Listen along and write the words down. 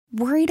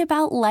Worried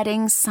about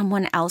letting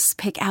someone else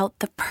pick out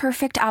the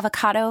perfect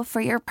avocado for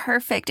your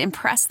perfect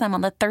impress them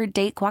on the third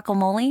date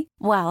guacamole?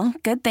 Well,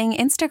 good thing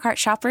Instacart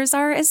shoppers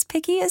are as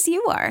picky as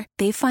you are.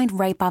 They find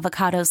ripe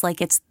avocados like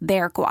it's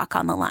their guac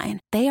on the line.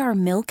 They are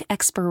milk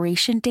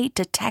expiration date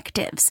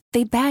detectives.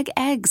 They bag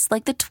eggs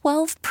like the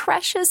 12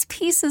 precious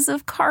pieces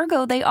of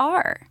cargo they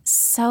are.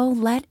 So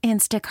let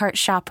Instacart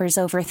shoppers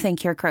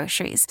overthink your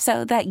groceries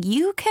so that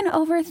you can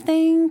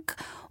overthink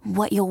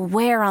what you'll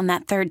wear on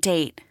that third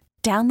date.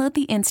 Download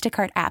the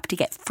Instacart app to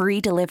get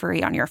free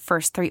delivery on your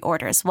first 3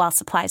 orders while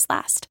supplies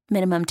last.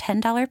 Minimum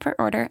 $10 per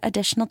order.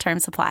 Additional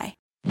terms apply.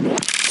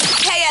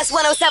 KS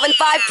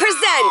 1075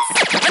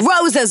 presents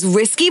Rosa's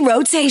Risky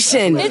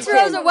Rotation. It's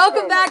Rosa.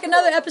 Welcome back.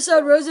 Another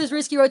episode, Rosa's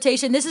Risky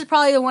Rotation. This is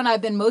probably the one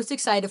I've been most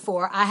excited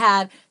for. I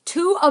had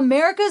 2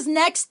 America's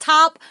Next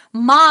Top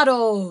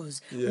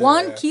models. Yeah.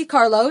 One, Keith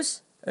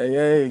Carlos.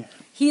 Hey.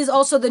 He is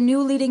also the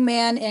new leading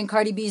man in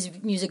Cardi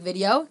B's music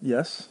video.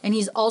 Yes. And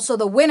he's also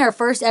the winner,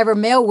 first ever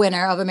male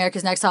winner of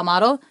America's Next Top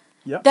Model.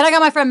 Yep. Then I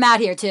got my friend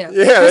Matt here, too.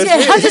 Yeah,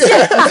 I'm just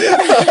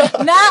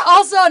kidding. Matt,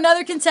 also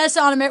another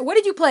contestant on America. What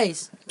did you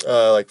place?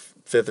 Like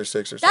 5th or 6th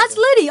or something. That's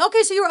Liddy.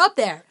 Okay, so you were up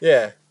there.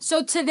 Yeah.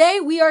 So today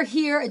we are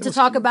here to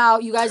talk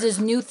about you guys'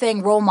 new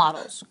thing, role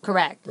models.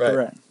 Correct? Right.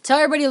 Correct. Tell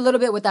everybody a little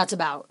bit what that's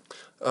about.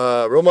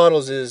 Role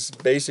Models is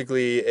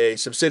basically a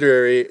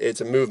subsidiary. It's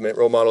a movement,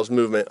 Role Models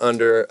movement,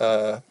 under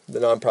the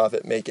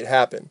nonprofit Make It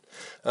Happen.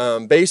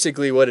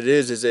 Basically, what it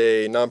is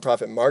a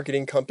nonprofit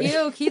marketing company.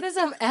 Ew, Keith is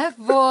an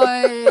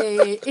F-boy.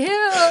 Ew, you Keith,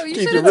 should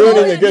you're have told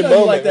ruining me. a good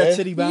moment, like that man.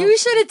 titty bounce. You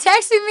should have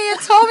texted me and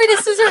told me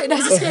this is right. No,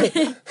 just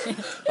kidding.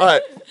 All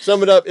right,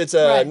 sum it up. It's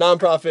a Right.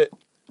 nonprofit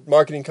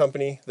marketing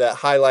company that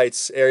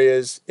highlights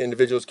areas,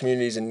 individuals,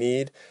 communities in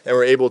need, and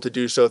we're able to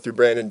do so through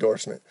brand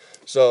endorsement.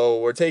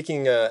 So we're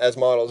taking, as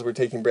models, we're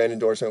taking brand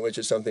endorsement, which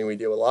is something we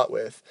deal a lot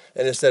with,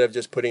 and instead of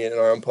just putting it in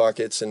our own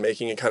pockets and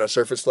making it kind of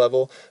surface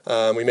level,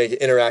 we make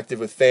it interactive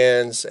with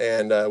fans,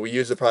 and we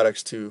use the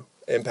products to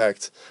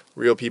impact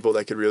real people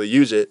that could really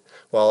use it,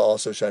 while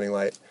also shining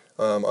light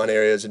on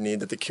areas of need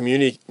that the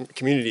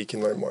community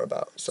can learn more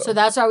about. So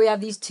that's why we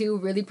have these 2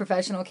 really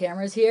professional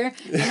cameras here,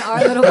 and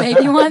our little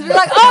baby ones. We're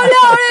like,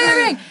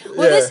 oh no!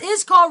 Well, This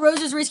is called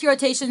Rosa's Risky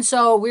Rotation,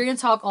 so we're gonna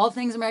talk all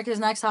things America's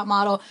Next Top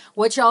Model,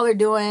 what y'all are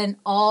doing,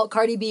 all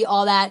Cardi B,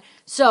 all that.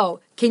 So,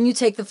 can you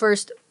take the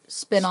first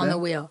spin on the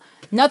wheel?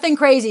 Nothing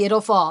crazy,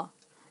 it'll fall.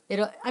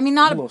 Not I'm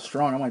a little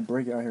strong. I might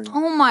break it out here.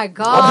 Oh my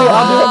God!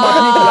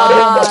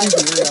 I'll do it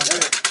with my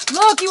pinky.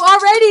 Look, you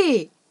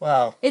already.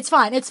 Wow. It's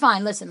fine.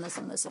 Listen.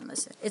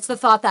 It's the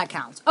thought that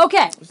counts.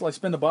 Okay. It's like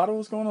spin the bottle.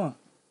 What's going on?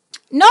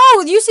 No,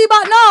 you see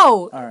about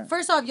no. All right.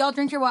 First off, y'all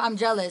drink your water. I'm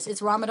jealous.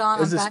 It's Ramadan.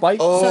 Is I'm it fat.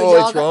 spiked? Oh, So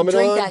y'all it's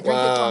Ramadan? Drink that.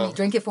 Wow.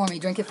 Drink it for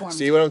me.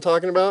 See what I'm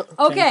talking about?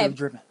 Okay.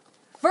 Dripping.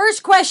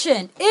 First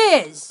question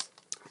is.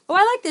 Oh,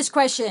 I like this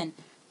question.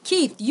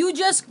 Keith, you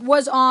just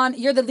was on.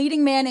 You're the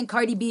leading man in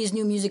Cardi B's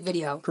new music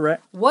video.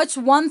 Correct. What's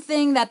one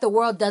thing that the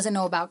world doesn't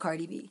know about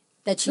Cardi B?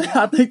 That she.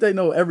 I think they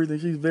know everything.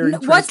 She's very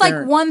transparent. What's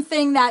like one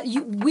thing that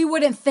we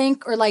wouldn't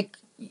think, or like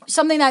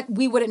something that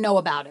we wouldn't know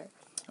about her?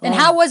 And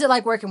how was it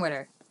like working with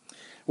her?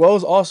 Well, it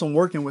was awesome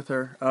working with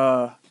her.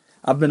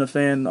 I've been a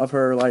fan of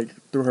her like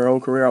through her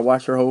whole career. I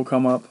watched her whole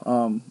come up.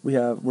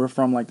 We're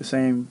from like the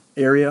same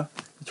area,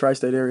 the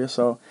tri-state area,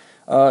 so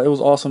it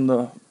was awesome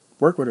to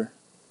work with her,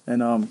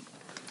 and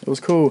it was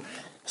cool.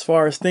 As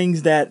far as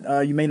things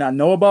that you may not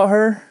know about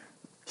her,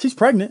 she's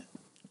pregnant.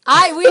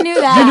 We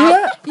knew that. You knew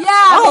that?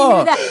 Yeah, we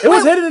knew that. It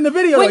was hidden in the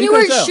video. When you were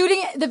couldn't tell.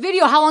 shooting the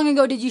video, how long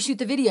ago did you shoot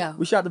the video?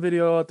 We shot the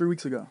video 3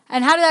 weeks ago.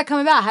 And how did that come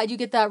about? How'd you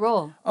get that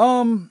role?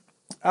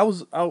 I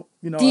was out,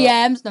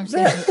 DMs? No, I'm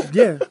just kidding.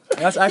 Yeah,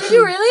 that's actually.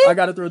 you really? I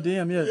got it through a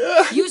DM.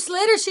 Yeah. You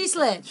slid or she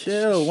slid?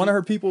 Chill. One of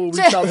her people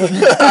reached out to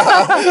me.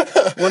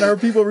 One of her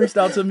people reached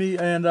out to me,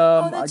 and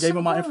I gave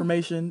him my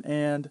information.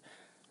 And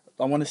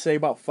I want to say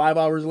about 5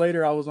 hours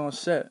later, I was on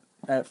set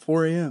at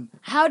 4 a.m.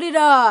 How did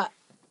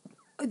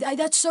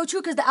That's so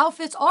true because the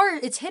outfits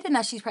it's hidden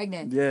that she's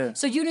pregnant. Yeah.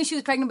 So you knew she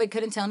was pregnant but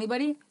couldn't tell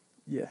anybody?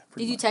 Yeah.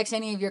 Did you text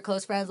any of your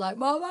close friends like,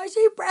 Mama,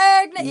 she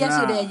pregnant?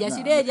 Yes, you did. Yes,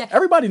 you did. Yeah.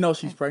 Everybody knows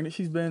she's pregnant.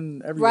 She's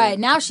been everywhere. Right.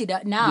 Now she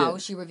does. Now Yeah.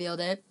 she revealed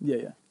it.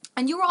 Yeah.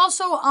 And you were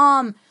also,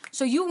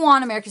 so you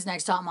won America's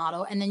Next Top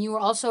Model, and then you were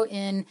also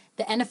in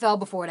the NFL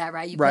before that,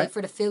 right? You played Right.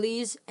 for the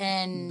Phillies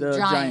and The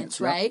Giants,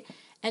 Giants, right?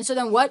 And so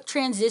then what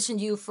transitioned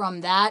you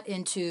from that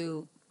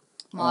into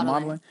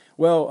modeling?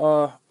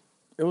 Well,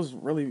 it was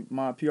really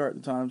my PR at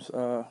the time's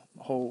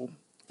whole.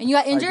 And you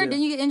got injured? idea.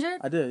 Didn't you get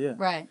injured? I did, yeah.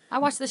 Right. I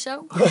watched the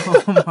show.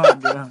 Oh my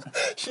god.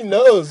 She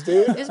knows,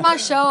 dude. It's my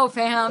show,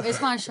 fam.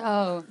 It's my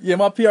show. Yeah,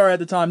 my PR at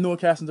the time knew a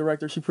casting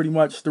director. She pretty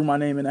much threw my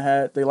name in the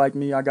hat. They liked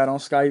me. I got on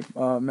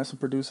Skype, met some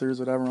producers,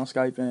 whatever, on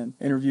Skype, and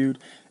interviewed.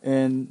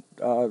 And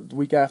the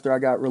week after, I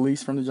got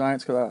released from the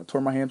Giants because I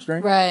tore my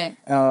hamstring. Right.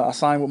 I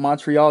signed with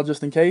Montreal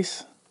just in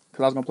case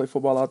because I was going to play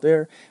football out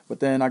there. But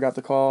then I got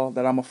the call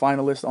that I'm a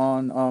finalist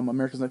on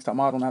America's Next Top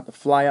Model and I have to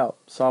fly out.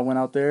 So I went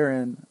out there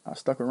and I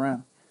stuck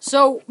around.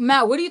 So,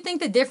 Matt, what do you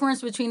think the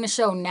difference between the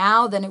show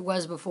now than it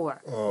was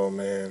before? Oh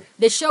man.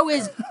 The show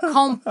is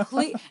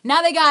complete.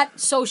 Now they got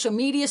social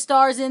media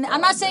stars in.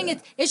 I'm not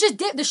saying it's just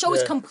the show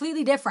is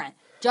completely different.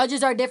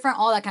 Judges are different,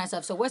 all that kind of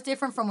stuff. So what's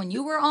different from when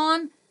you were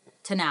on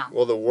to now?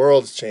 Well, the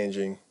world's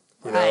changing.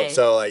 You know, Right.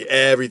 so like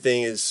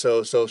everything is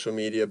so social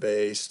media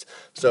based.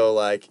 So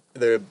like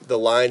the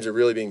lines are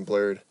really being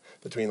blurred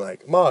between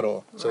like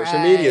model, social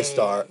media Right.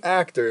 star,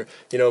 actor.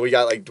 You know, we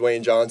got like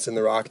Dwayne Johnson,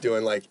 The Rock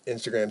doing like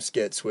Instagram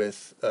skits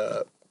with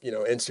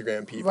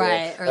Instagram people.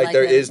 Right, or Like like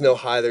there the- is no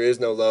high, there is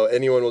no low.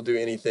 Anyone will do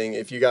anything.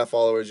 If you got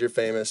followers, you're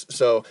famous.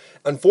 So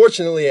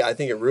unfortunately, I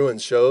think it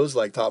ruins shows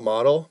like Top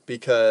Model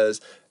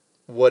because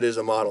what is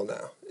a model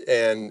now?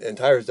 And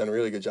Tyra's done a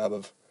really good job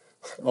of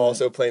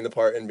also playing the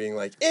part and being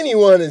like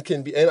anyone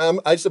can be, and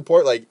I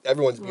support like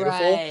everyone's beautiful,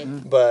 Right.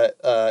 but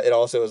it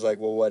also is like,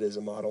 well, what is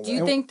a model? Do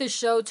you now? think the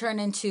show turned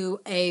into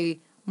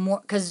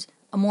it's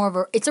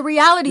a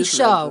reality It's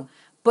show, reality.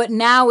 but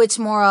now it's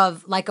more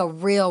of like a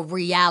real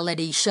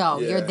reality show.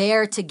 Yeah. You're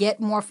there to get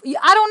more.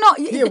 I don't know.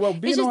 Yeah, well, it's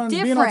being just on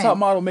different. Top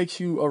Model makes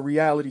you a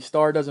reality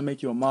star. Doesn't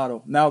make you a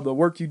model. Now the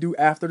work you do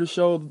after the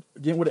show,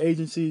 getting with an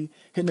agency,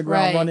 hitting the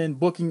ground Right. running,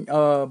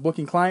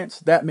 booking clients,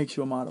 that makes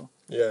you a model.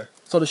 Yeah.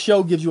 So the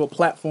show gives you a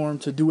platform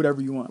to do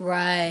whatever you want.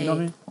 Right. You know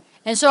what I mean?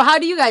 And so, how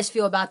do you guys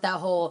feel about that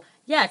whole?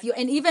 Yeah, if you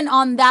and even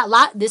on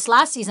that this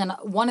last season,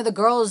 one of the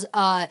girls,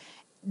 her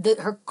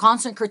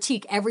constant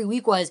critique every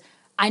week was,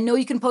 "I know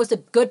you can post a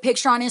good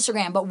picture on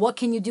Instagram, but what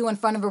can you do in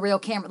front of a real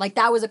camera?" Like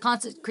that was a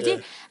constant critique,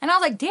 Yeah. and I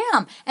was like,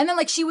 "Damn!" And then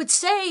like she would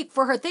say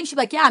for her thing, she'd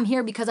be like, "Yeah, I'm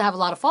here because I have a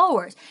lot of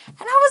followers," and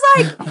I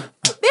was like,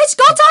 "Bitch,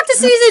 go talk to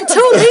season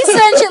 2,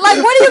 Lisa and shit.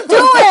 Like, what are you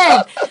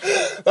doing?"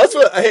 That's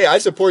what. Hey, I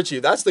support you.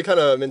 That's the kind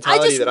of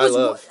mentality that I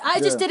love. I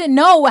just Yeah. didn't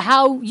know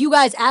how you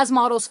guys as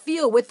models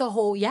feel with the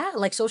whole,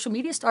 like social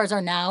media stars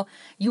are now.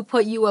 You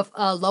put you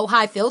a low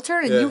high filter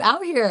and Yeah. you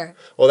out here.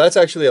 Well, that's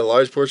actually a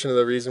large portion of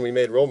the reason we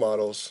made role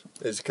models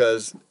is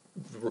because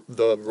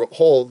the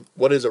whole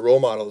what is a role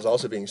model is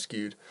also being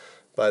skewed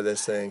by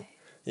this thing.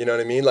 You know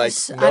what I mean? Like,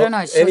 I don't know,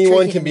 it's so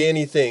anyone tricky can to be me.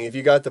 anything. If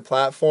you got the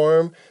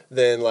platform,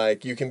 then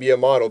like you can be a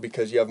model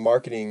because you have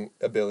marketing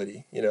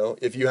ability. You know,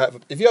 if you have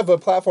a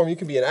platform, you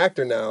can be an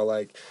actor now.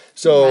 Like,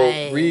 so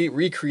Right.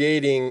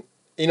 recreating.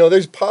 You know,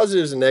 there's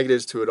positives and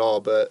negatives to it all,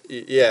 but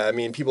yeah, I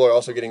mean, people are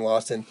also getting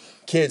lost in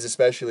kids,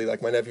 especially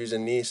like my nephews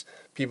and niece.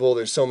 People,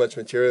 there's so much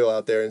material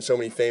out there and so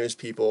many famous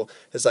people.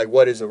 It's like,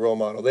 what is a role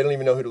model? They don't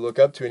even know who to look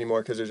up to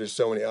anymore because there's just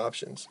so many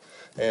options.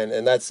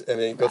 And that's, I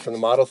mean, it goes from the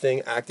model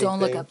thing, acting Don't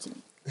thing. look up to me.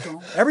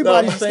 Don't. Everybody's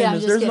I'm just kidding, I'm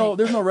famous. just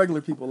There's no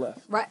regular people left.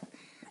 Right.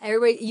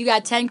 Everybody, you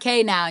got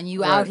 10K now and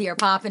you out Right. here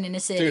popping in the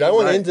city. Dude, I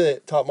went Right. into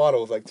Top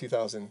Model with like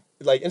 2000.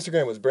 Like,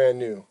 Instagram was brand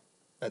new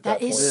at that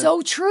That is point.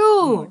 so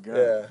true. God.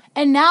 Yeah.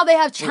 And now they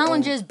have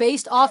challenges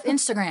based off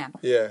Instagram.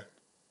 Yeah.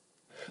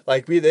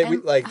 Like we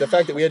like the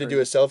fact that we had to do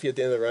a selfie at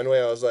the end of the runway,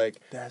 I was like,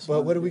 That's well,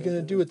 what what are it we is,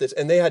 gonna do with this?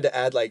 And they had to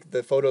add like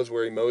the photos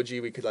were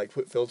emoji. We could like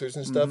put filters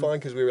and Mm-hmm. stuff on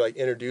because we were like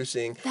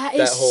introducing That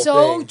is whole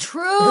so thing.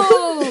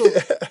 true.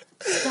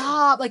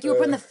 Stop. Like you were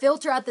putting the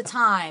filter at the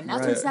time.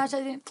 That's Right. when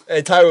Snapchat did.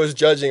 And Tyra was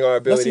judging our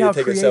Let's ability see to how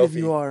take a creative selfie.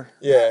 you are.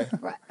 Yeah.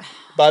 Right.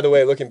 By the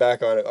way, looking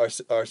back on it, our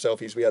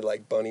selfies, we had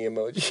like bunny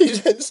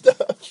emojis and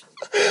stuff.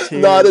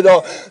 Not at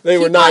all. They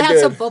were He not probably had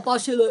some good. football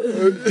shit.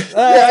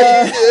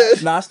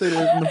 Like, Nah, I stayed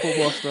away from the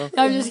football stuff.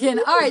 I'm just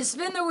kidding. All right,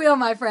 spin the wheel,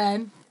 my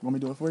friend. Want me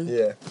to do it for you?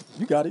 Yeah.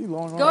 You got it. You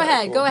long. Go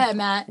ahead. Go ahead,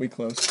 Matt. We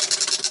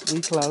close. We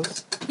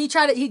close. He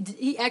tried to.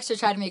 He extra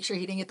tried to make sure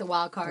he didn't get the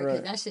wild card because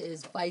Right. that shit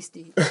is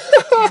feisty.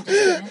 I'm just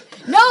kidding.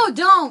 No,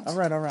 don't. All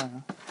right.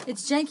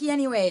 It's janky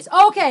anyways.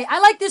 Okay, I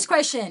like this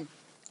question.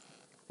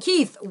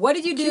 Keith, what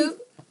did you do?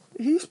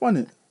 He spun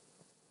it.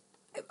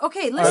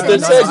 Okay, It listen.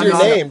 says listen. your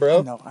name, bro.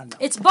 I know.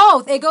 It's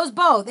both. It goes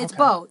both. It's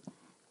both.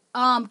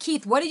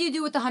 Keith, what did you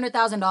do with the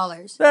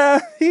 $100,000?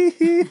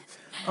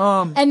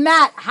 And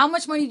Matt, how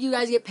much money do you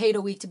guys get paid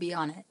a week to be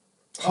on it?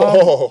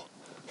 Oh,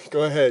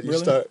 go ahead. You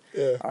Really? start.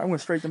 Yeah. I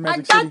went straight to I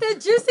Magic got City. the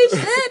juicy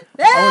shit.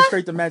 I Yeah. went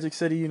straight to Magic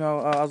City. You know,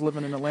 I was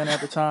living in Atlanta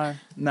at the time.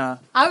 Nah.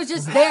 I was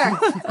just there.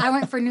 I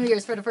went for New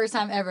Year's for the first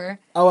time ever.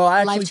 Oh, well,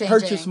 I actually Life-changing.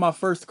 purchased my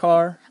first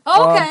car.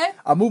 Oh, okay.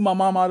 I moved my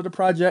mom out of the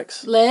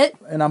projects, Lit.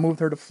 and I moved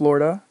her to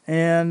Florida.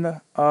 And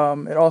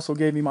it also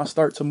gave me my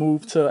start to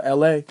move to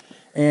LA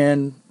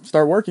and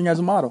start working as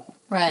a model.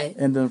 Right.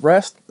 And the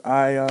rest,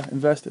 I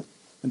invested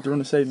and threw in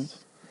the savings.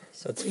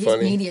 That's He's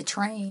funny. media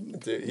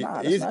trained. Dude,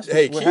 Nah, he's, that's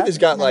hey, what Keith has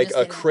got No, I'm like just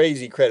a kidding.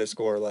 crazy credit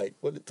score. Like,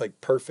 what? It's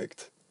like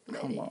perfect.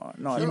 Come on.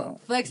 No, you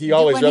know. Flex, He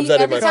always when rubs that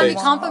in every my time face.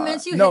 he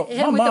compliments you, No, hit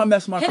my him with mom the,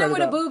 messed my hit him with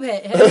credit a up. boob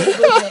hit. Hit him with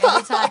a boob hit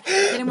every time.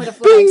 Hit him with a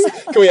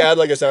flex. Can we add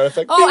like a sound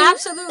effect? Oh,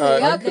 absolutely.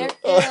 Alright,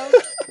 Yep,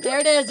 there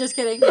it is. Just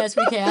kidding. Yes,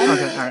 we can.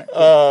 Okay,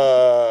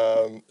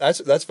 all right.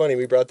 That's funny.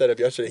 We brought that up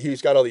yesterday.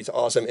 He's got all these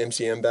awesome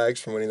MCM bags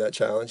from winning that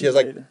challenge. He has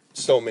like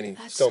so many.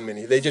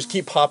 They just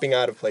keep popping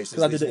out of places.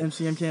 Because I did the These-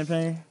 MCM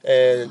campaign.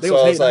 and They so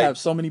was I was hating I like, have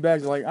so many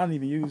bags. Like, I didn't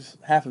even use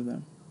half of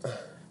them.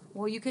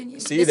 Well, you can.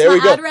 See, this there my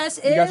we go. address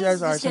is. You got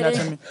yours? All right, Just send that to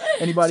kidding. me.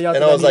 Anybody out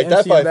And there I was that like, need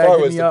that MCM by bag, far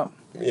hit was me the up.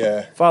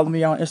 Yeah. Follow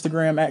me on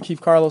Instagram at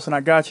Keith Carlos, and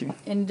I got you.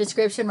 In the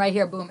description right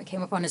here, boom, it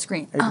came up on the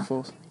screen. April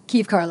Fools.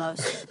 Keith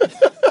Carlos.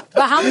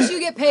 But how much do you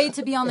get paid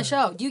to be on the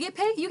show? Do you get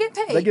paid? You get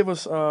paid. They give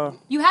us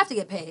You have to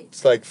get paid.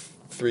 It's like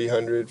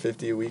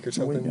 $350 a week or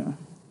something. yeah.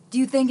 Do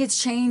you think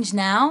it's changed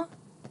now?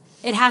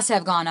 It has to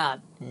have gone up.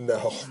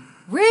 No.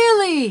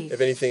 Really? If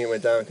anything, it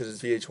went down because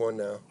it's VH1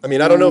 now. I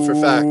mean, I don't know for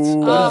fact,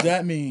 What but, does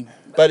that mean?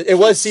 but it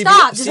was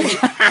Stop.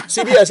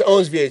 CBS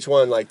owns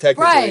VH1, like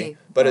technically, Right.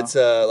 but it's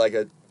like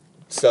a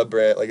sub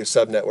brand, like a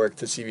sub network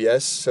to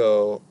CBS.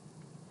 So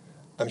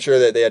I'm sure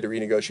that they had to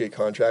renegotiate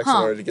contracts in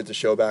order to get the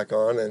show back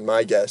on. And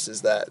my guess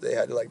is that they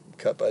had to like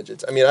cut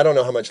budgets. I mean, I don't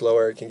know how much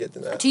lower it can get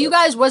than that. To you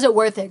guys, was it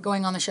worth it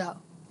going on the show?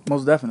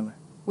 Most definitely.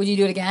 Would you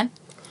do it again?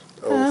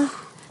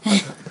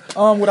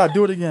 Would I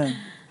do it again?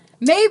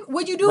 Maybe.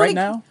 Would you do Right it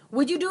now?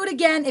 Would you do it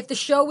again if the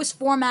show was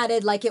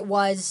formatted like it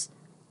was?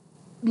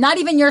 Not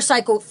even your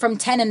cycle from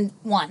 10 and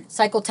 1.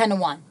 Cycle 10 to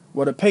 1.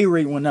 Well, the pay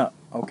rate went up,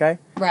 okay?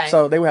 Right.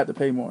 So they would have to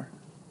pay more.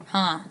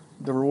 Huh.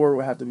 The reward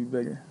would have to be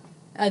bigger.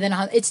 Then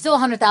it's still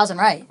 100,000,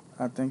 right?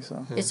 I think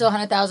so. It's still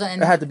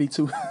 100,000, It had to be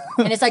two.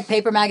 and it's like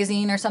Paper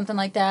Magazine or something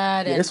like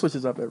that. Yeah, And, it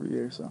switches up every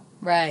year, so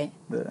right.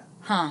 yeah.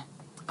 Huh.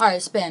 All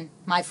right, spin,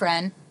 my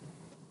friend.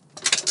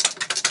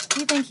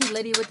 You think he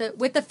litty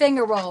with the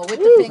finger roll? With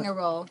the finger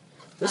roll.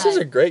 This is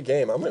a great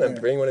game. I'm going to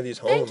bring one of these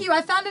home. Thank you.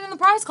 I found it in the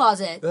prize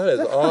closet. That is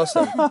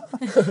awesome.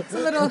 It's a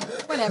little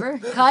whatever.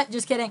 Cut.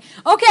 Just kidding.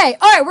 Okay.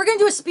 All right. We're gonna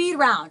do a speed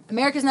round.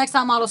 America's Next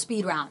Top Model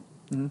speed round.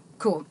 Mm-hmm.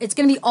 Cool. It's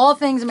gonna be all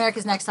things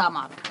America's Next Top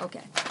Model.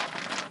 Okay.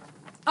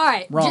 All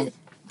right. Wrong.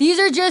 These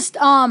are just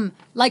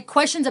like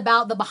questions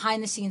about the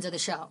behind the scenes of the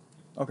show.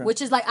 Okay.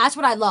 Which is like that's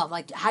what I love.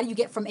 Like how do you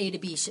get from A to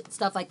B?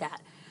 Stuff like that.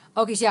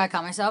 Okay. See how I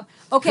caught myself.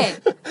 Okay.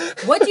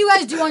 What do you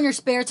guys do on your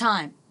spare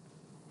time?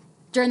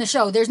 During the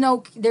show, there's no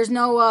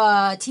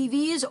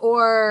TVs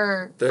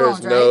or There's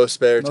phones, no right?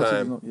 spare No,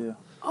 time. yeah.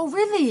 Oh,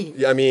 really?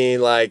 Yeah, I mean,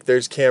 like,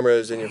 there's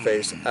cameras in your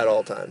face at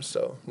all times,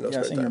 so no Yes,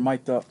 spare and you're time.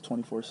 mic'd up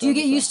 24/7. Do you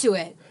get used to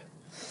it?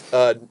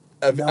 No.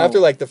 After,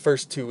 like, the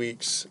first 2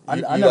 weeks, I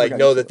you never like, got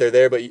know used that to they're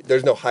there, but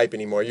there's no hype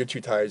anymore. You're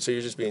too tired, so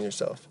you're just being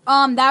yourself.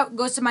 That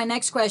goes to my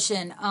next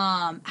question.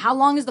 How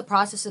long is the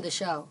process of the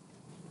show?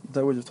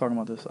 That we're just talking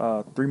about this.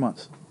 3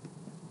 months.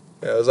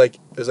 Yeah, it was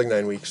like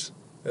 9 weeks.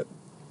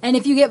 And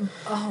if you get,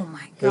 oh my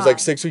god, It was like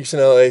 6 weeks in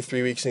LA,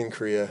 3 weeks in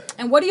Korea.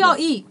 And what do y'all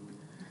eat?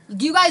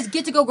 Do you guys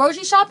get to go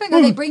grocery shopping,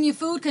 or they bring you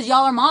food because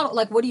y'all are model?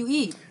 Like, what do you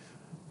eat?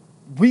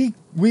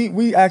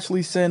 We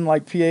actually send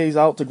like PAs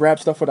out to grab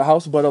stuff for the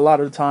house, but a lot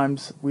of the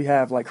times we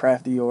have like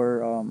crafty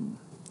or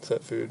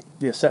Set food,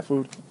 set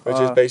food, which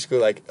is basically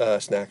like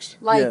snacks.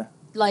 Like, Yeah.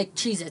 like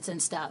Cheez-Its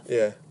and stuff.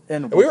 Yeah.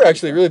 and And we were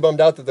actually really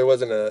bummed out that there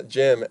wasn't a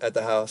gym at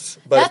the house.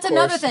 But That's of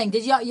another course, thing.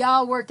 Did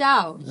y'all worked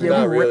out? Yeah,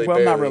 Not we were, really, well,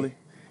 not barely. really.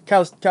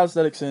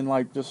 Calisthenics and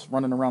like just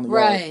running around the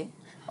yard.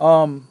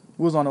 Right.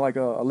 We was on like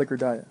a liquor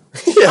diet.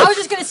 I was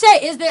just gonna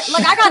say, is there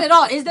like I got it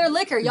all? Is there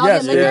liquor? Y'all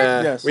Yes, get liquor?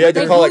 Yeah, Yes. we had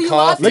They to call blew it you up?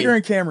 coffee. Liquor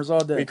and cameras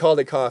all day. We called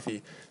it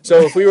coffee. So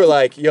if we were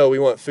like, yo, we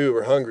want food,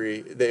 we're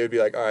hungry, they would be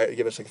like, all right,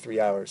 give us like 3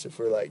 hours. If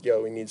we're like,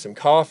 yo, we need some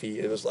coffee,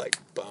 it was like,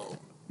 boom.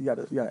 You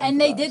gotta And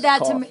they emphasize did that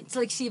coffee. to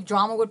like see if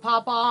drama would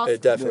pop off.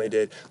 It definitely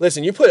did.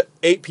 Listen, you put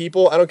 8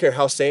 people, I don't care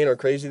how sane or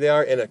crazy they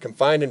are, in a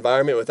confined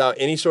environment without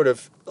any sort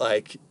of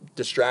like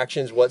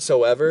distractions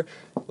whatsoever,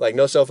 like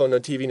no cell phone, no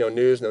TV, no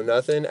news, no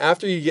nothing.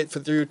 After you get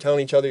through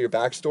telling each other your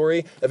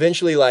backstory,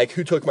 eventually like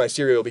who took my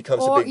cereal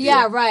becomes a big deal.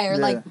 Yeah, right. Or Yeah.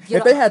 like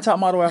If they had Top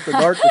Model After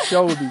Dark, the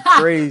show would be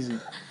crazy.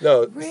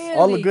 No, really?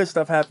 All the good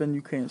stuff happened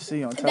you can't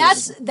see on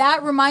television.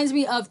 That reminds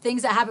me of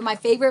things that happen. My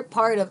favorite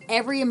part of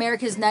every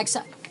America's Next.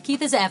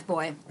 Keith is a F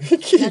boy. No,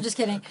 just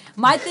kidding.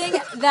 My thing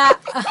that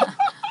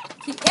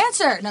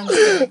answer. No, I'm just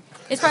kidding.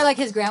 It's probably like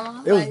his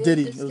grandma. It was Like,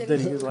 Diddy. just It was kidding.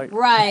 Diddy. He was like,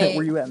 Right.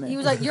 where you at, man? He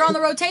was like, "You're on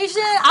the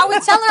rotation." I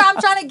would tell her, "I'm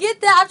trying to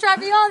get that. I'm trying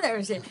to be on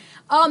there." Shit.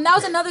 That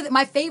was another.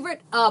 My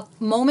favorite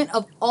moment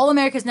of all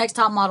America's Next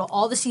Top Model,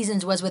 all the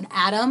seasons, was when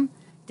Adam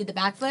did the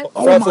backflip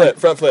front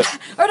flip.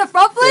 or the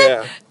front flip.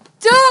 Yeah.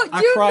 Dude, I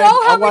you cried.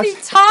 know how I many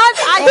watched- times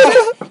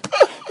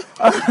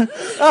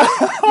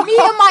me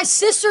and my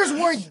sisters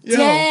were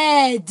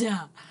dead.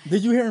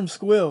 Did you hear him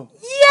squeal?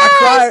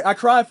 Yes. I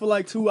cried for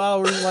like 2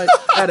 hours. Like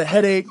I had a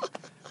headache.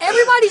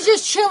 Everybody's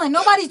just chilling.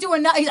 Nobody's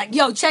doing nothing. He's like,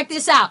 "Yo, check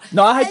this out."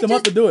 No, I hyped And him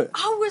up to do it.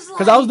 I was like,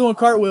 Cause I was doing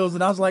cartwheels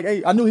and I was like,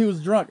 hey, I knew he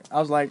was drunk. I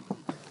was like,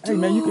 hey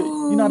man, you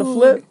know how to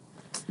flip?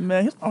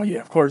 Man, oh yeah,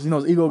 of course. You know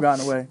his ego got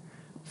in the way.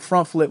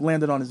 Front flip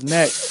landed on his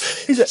neck.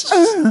 He said, my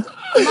sisters and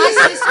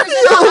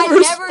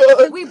I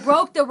never. We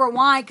broke the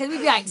rewind because we'd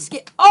be like,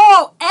 skip.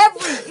 Oh,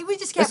 we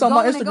just kept it's on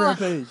going my and Instagram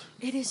going. page.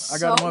 It is I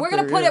so. got 'em up We're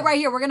gonna there, put yeah. it right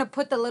here. We're gonna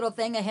put the little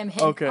thing of him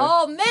hitting. Okay.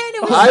 Oh man,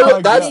 it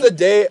was. That's the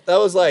day. That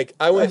was like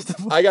I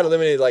got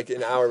eliminated like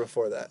an hour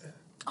before that.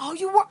 Oh,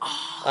 you were.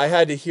 Oh, I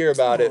had to hear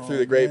about it through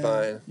the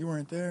grapevine. Man, you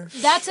weren't there.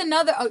 that's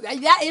another. Oh,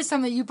 that is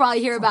something you probably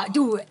hear about.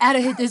 Dude,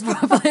 Adam hit this front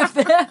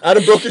flip.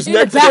 Adam broke his In the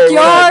neck today,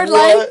 backyard,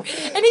 man. like,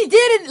 and he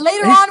did it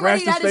later He on when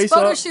he scratched had his his face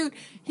photo up. shoot.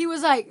 he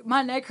was like,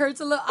 my neck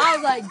hurts a little. I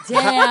was like,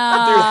 damn.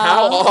 Dude,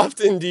 how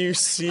often do you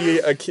see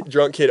a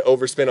drunk kid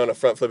overspin on a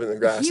front flip in the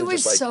grass? He and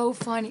was just like, so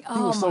funny. Oh,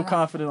 He was so my God.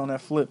 confident on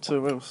that flip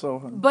too. It was so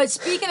funny. But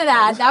speaking of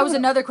that, that was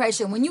another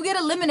question. When you get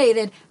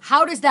eliminated,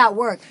 how does that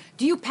work?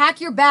 Do you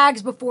pack your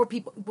bags before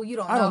people? Well, you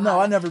don't know. I don't know. how-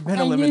 I've never been And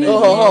you- eliminated.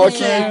 Oh, Yeah.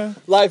 okay.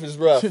 Life is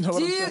rough. You know what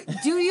Do I'm you saying?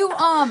 do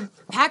you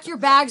pack your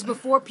bags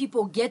before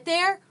people get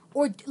there,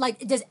 or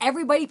like does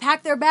everybody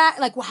pack their bag?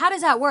 Like, well, how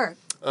does that work?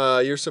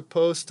 You're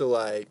supposed to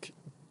like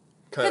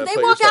kind If of they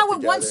put walk your out stuff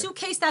with one together.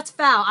 suitcase, that's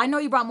foul. I know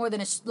you brought more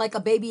than like a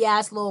baby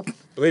ass little.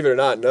 Believe it or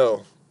not,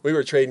 no. We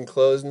were trading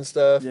clothes and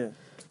stuff. Yeah.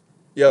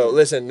 Yo,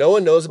 listen, no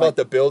one knows about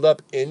the build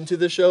up into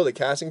the show, the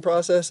casting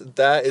process.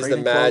 That is the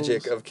Trading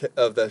magic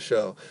of the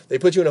show. They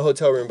put you in a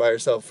hotel room by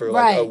yourself for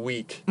like a Right.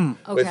 week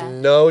Okay. with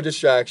no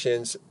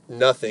distractions,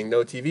 nothing,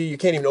 no TV. You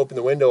can't even open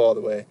the window all the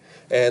way.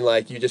 And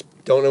like you just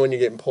don't know when you're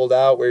getting pulled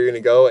out, where you're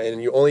going to go,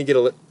 and you only get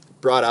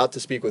brought out to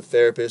speak with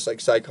therapists, like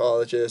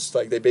psychologists.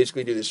 Like they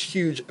basically do this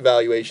huge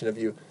evaluation of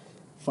you.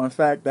 Fun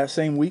fact: that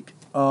same week,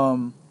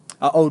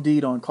 I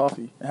OD'd on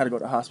coffee. I had to go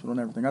to the hospital and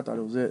everything. I thought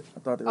it was it. I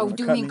thought they were Oh, gonna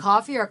do you cut mean me.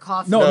 coffee or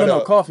coffee?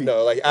 No, coffee.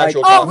 No, like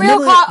actual Oh, coffee. real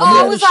Remember- coffee. Oh, I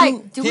remember was the like,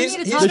 shoot? do we He's- need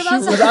to he's talk the about shoot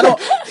something? was- I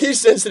don't. He's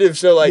sensitive,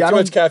 so like Yeah, I too don't-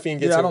 much caffeine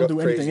gets Yeah, I him don't do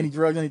crazy. anything, any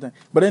drugs, anything.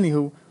 But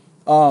anywho,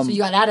 So you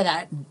got out of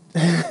that.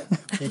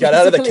 You got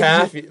out of the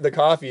Basically.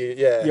 coffee,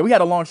 yeah. yeah, we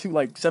had a long shoot,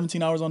 like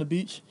 17 hours on the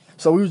beach.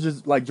 So we was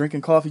just like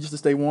drinking coffee just to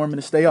stay warm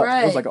and to stay up. It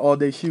Right. was like an all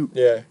day shoot.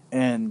 Yeah.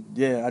 And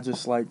yeah, I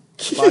just like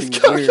body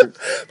was weird.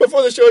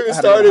 Before the show even I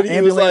had to go- started, he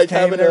was ambulance like came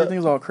having and a. everything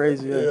was all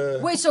crazy. Yeah. Yeah.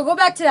 Wait, so go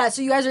back to that.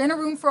 So you guys are in a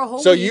room for a whole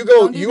So week. you go,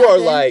 don't do you are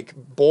nothing. like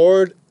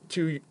bored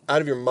to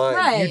out of your mind.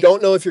 Right. You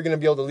don't know if you're gonna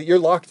be able to leave. You're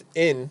locked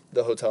in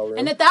the hotel room.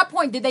 And at that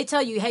point, did they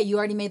tell you, hey, you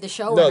already made the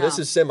show? no, or this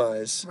is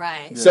semis.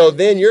 Right. So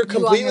then you're You on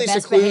your completely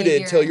best secluded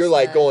behavior till you're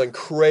like instead. going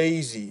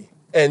crazy.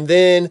 And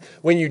then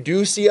when you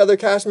do see other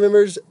cast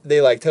members, they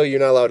like tell you you're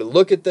not allowed to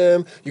look at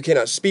them, you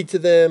cannot speak to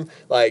them,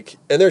 like,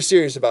 and they're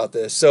serious about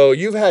this. So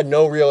you've had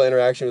no real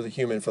interaction with a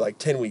human for like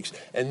 10 weeks.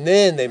 And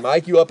then they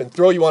mic you up and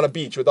throw you on a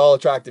beach with all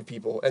attractive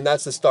people, and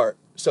that's the start.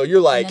 So you're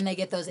like And then they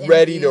get those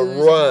ready to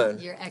interviews run.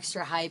 and You're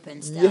extra hype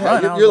and stuff. Yeah, Right,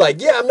 I you're, was you're like-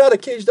 like, yeah, I'm not a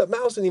caged up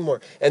mouse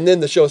anymore. And then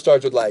the show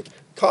starts with like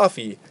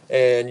coffee,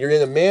 and you're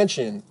in a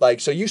mansion. Like,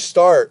 so you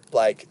start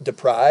like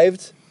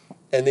deprived,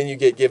 and then you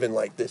get given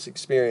like this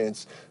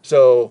experience.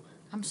 So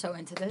I'm so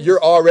into this.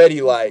 you're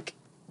already like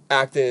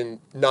acting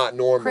not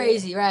normal,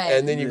 Crazy, right.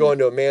 And then you go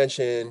into a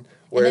mansion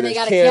where and then they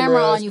there's got a camera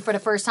cameras. on you for the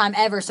first time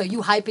ever, so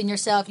you hyping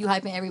yourself, you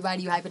hyping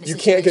everybody, you hyping the You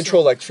situation. can't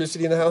control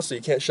electricity in the house, so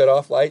you can't shut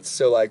off lights.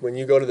 So like when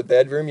you go to the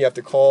bedroom, you have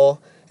to call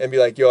and be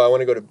like, "Yo, I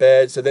want to go to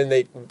bed." So then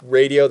they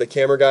radio the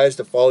camera guys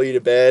to follow you to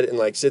bed and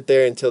like sit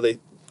there until they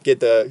get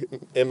the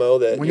MO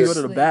that When you you're-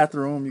 go to the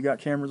bathroom, you got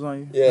cameras on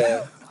you.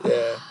 yeah,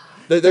 yeah.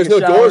 There's a no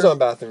shower. doors on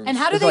bathrooms. And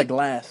how do It's they? like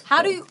glass.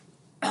 How do you?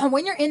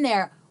 When you're in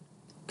there,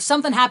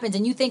 something happens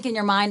and you think in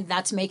your mind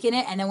that's making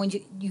it, and then when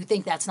you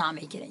think that's not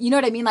making it. You know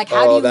what I mean? Like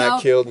how do oh, you that know?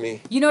 killed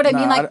me. You know what I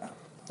mean? Nah, Like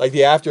Like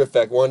the after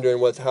effect, wondering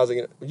how's it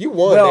gonna. You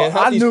won, well, man.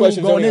 Half I these knew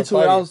questions don't going even into it.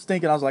 apply I to was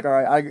thinking, I was like, all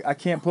right, I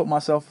can't put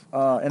myself in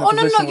a oh no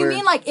position no, you where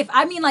mean like if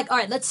I mean like all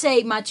right, let's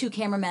say my two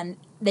cameramen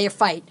they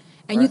fight.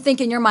 And you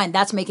think in your mind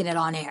that's making it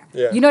on air.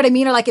 Yeah. You know what I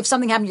mean? Or like if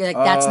something happened, you're like,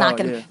 that's not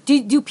gonna.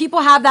 yeah. Do people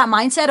have that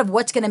mindset of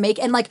what's gonna make?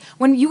 And like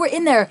when you were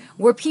in there,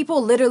 were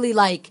people literally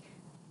like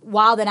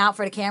wilding out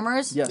for the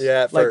cameras? Yes.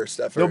 Yeah, at Like,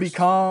 first. They'll be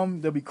calm,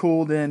 they'll be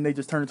cool, then they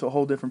just turn into a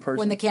whole different person.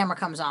 When the camera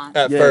comes on.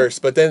 at Yeah.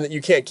 first, but then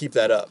you can't keep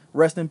that up.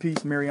 Rest in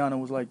peace, Mariana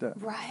was like that.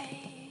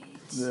 Right.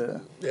 Yeah.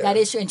 Yeah. That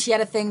is true. And she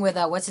had a thing with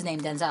what's his name,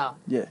 Denzel.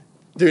 Yeah.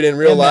 Dude, in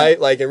real And that-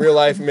 life, That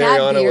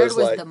Mariana beard was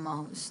was like, the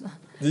most.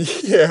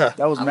 yeah.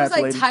 That was I was Matt's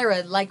like, lady.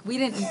 Tyra, like we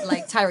didn't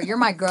like Tyra. You're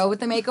my girl with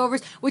the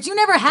makeovers, which you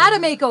never had a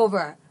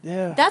makeover.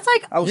 Yeah. That's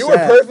like I was You were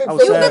sad. perfect I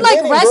was for you that. could like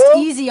Beginning, rest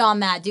bro. easy on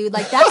that, dude.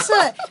 Like that's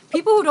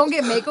people who don't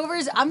get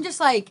makeovers. I'm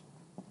just like,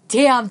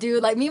 damn,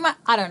 dude. Like me, and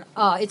I don't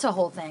know. It's a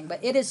whole thing, but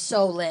it is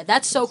so lit.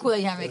 That's so cool that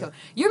you have a makeover.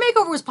 Your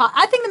makeover was pop.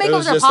 I think the It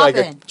was makeovers are just like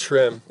popping. a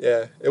trim.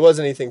 Yeah. It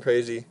wasn't anything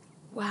crazy.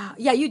 Wow.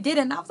 Yeah, you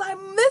didn't. I was like,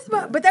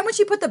 but then when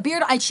she put the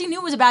beard on, she knew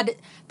it was about it.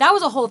 That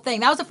was a whole thing.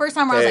 That was the first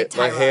time where I was Hey, like,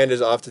 my Tyra. hand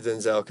is off to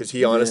Denzel because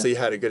he honestly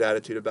had a good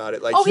attitude about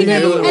it. Like Oh, he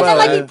did. knew And it then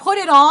like he well. put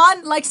it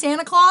on like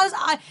Santa Claus.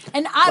 I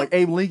like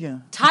Abe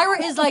Lincoln.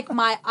 Tyra is like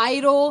my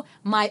idol,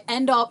 my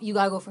end up. You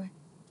gotta go for it.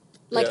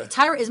 Like Yeah.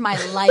 Tyra is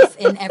my life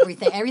in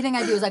everything. Everything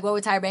I do is like, what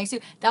would Tyra Banks do?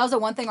 That was the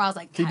one thing where I was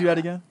like, Can you do that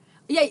again?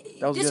 Yeah,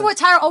 was this is good. what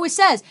Tyra always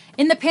says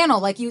in the panel.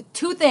 Like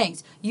two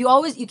things. You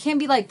can't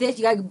be like this.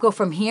 You gotta go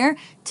from here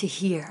to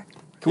here.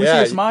 Can we Yeah, see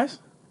your you- smiles?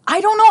 I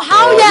don't know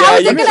how Oh, yet. yeah, I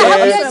was you thinking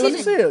can. of Let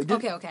me see it.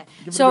 Okay. Give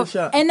it a So good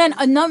shot. and then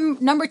a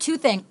number two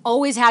thing,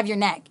 always have your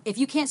neck. If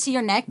you can't see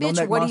your neck, No bitch,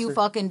 neck what are you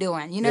monster. fucking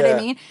doing? You know what I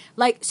Yeah. mean?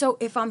 Like so,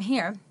 if I'm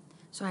here,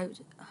 so I.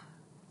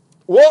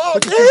 Whoa,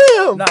 Put your chin-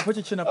 damn! Nah, put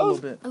your chin up a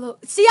little bit. Hello.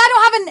 See, I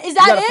don't have an. Is You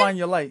gotta that find it?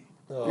 your light.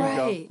 There you go.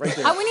 Right. Right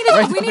there. We need to.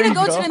 Right we need there to you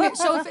go go. to the mirror.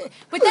 So,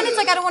 but then it's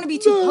like I don't want to be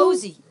too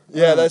posy.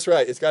 Yeah, that's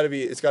right. It's got to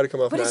come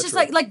off But natural. it's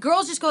just like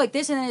girls just go like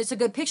this and then it's a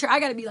good picture. I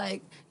got to be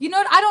like, you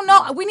know, I don't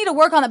know. We need to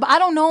work on it, but I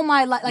don't know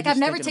my like. I've just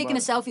never thinking taken a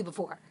about selfie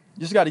before.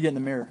 just got to get in the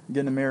mirror. Get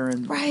in the mirror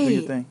and do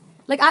your thing.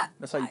 Like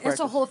That's how you that's practice.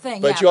 the whole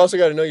thing. But yeah. you also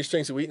got to know your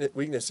strengths and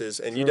weaknesses,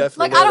 and you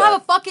definitely like know I don't that.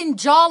 have a fucking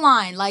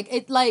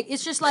jawline.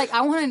 It's just like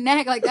I want a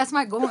neck. Like that's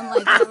my goal in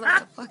life. I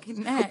like a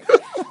fucking neck.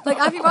 Like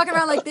I be walking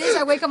around like this.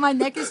 I wake up, my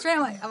neck is straight. I'm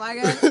like, am I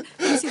gonna?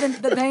 You see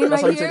the vein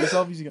That's how right you take here? the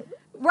selfies. You go,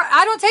 Right,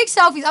 I don't take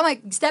selfies. I'm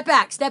like, step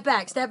back, step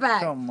back, step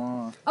back. come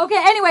on. Okay.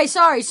 Anyway,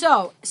 sorry.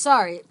 What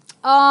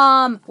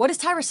does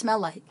Tyra smell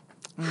like?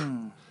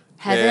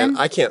 Heaven. Man,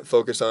 I can't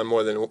focus on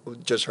more than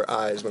just her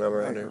eyes when I'm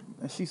around her.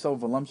 And she's so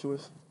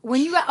voluptuous. When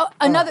you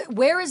another,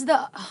 where is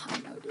the?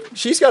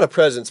 She's got a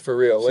presence for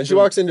real. When she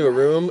walks into a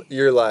room,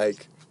 you're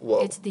like,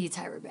 whoa. It's the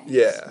Tyra Banks.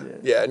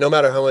 Yeah. No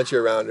matter how much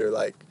you're around her,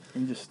 like,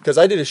 And just because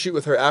I did a shoot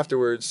with her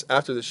afterwards,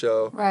 after the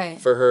show, Right.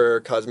 for her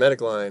cosmetic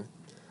line.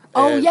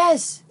 Oh And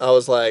yes. I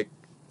was like,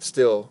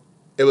 still,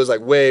 it was like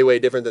way, way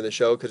different than the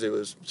show because it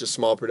was just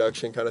small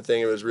production kind of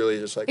thing. It was really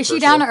just like. Is she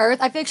personal. down to earth?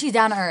 I think she's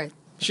down to earth.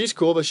 She's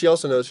cool, but she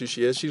also knows who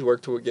she is. She's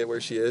worked to get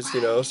where she is,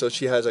 you know. So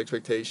she has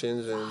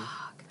expectations, and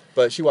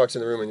but she walks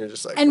in the room and you're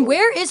just like. And whoa.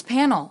 where is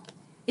Panel?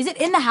 Is it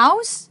in the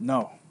house?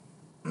 no.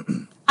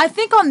 I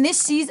think on this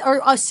season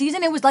or a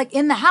season it was like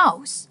in the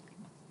house.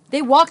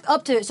 They walked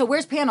up to. So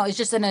where's Panel? It's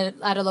just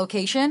at a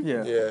location.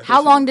 Yeah. Yeah.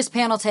 How long does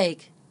Panel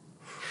take?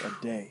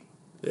 A day.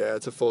 Yeah,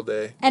 it's a full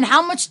day. And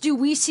how much do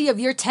we see of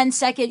your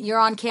 10-second you're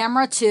on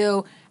camera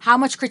to how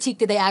much critique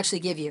did they actually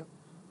give you?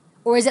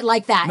 Or is it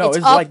like that? No, it's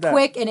it's up like that.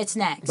 quick and it's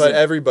next. But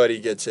everybody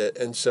gets it,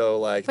 and so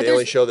like But they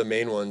only there's- show the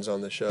main ones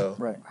on the show.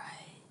 Right.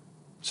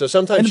 So In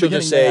sometimes the she'll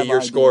just beginning, they say have your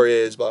ideas. score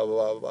is blah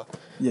blah blah blah.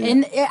 Yeah.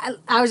 And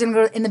I was gonna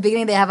go in the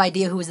beginning. They have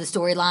idea who's the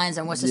storylines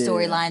and what's the Yeah.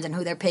 storylines and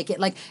who they're picking.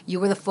 Like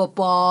you were the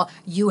football.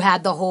 You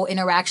had the whole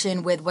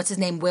interaction with what's his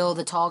name, Will,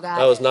 the tall guy.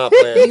 That was not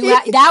planned.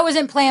 That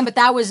wasn't planned, but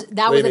that was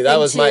Believe a me, thing that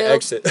was too. my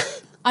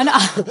exit.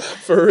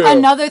 For real.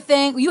 Another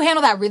thing, you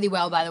handled that really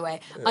well, by the way.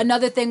 Yeah.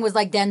 Another thing was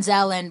like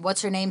Denzel and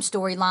what's her name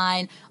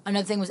storyline.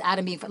 Another thing was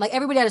Adam being like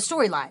everybody had a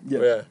storyline.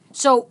 Yeah.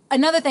 So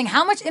another thing,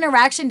 how much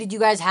interaction did you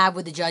guys have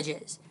with the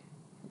judges?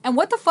 And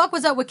what the fuck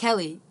was up with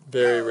Kelly?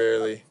 Very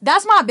rarely.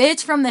 That's my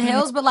bitch from the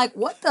hills, but like,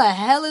 what the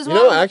hell is You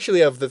wrong? know, actually,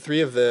 of the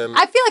three of them,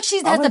 I feel like she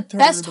has the liked her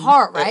best the-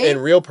 heart, right? in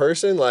real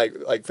person, like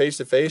face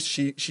to face,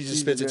 she just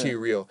spits it to yeah. you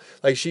real.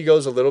 Like she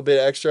goes a little bit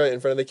extra in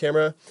front of the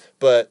camera,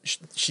 but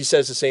she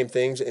says the same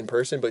things in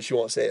person, but she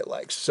won't say it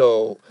like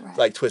so like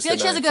I twisted. feel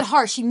like she has a good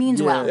heart. She means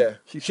well. Yeah,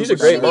 She's she's super a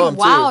great She be mom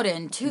too.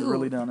 wildin' She's too.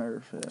 really down to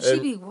earth. Yeah. She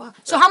be wild.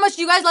 So how much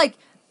do you guys like?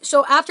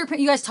 So after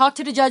you guys talk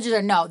to the judges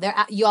or no? They're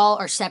y'all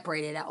are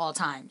separated at all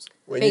times.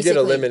 When you get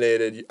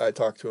eliminated, I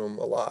talk to them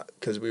a lot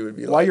because we would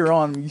be While like, you're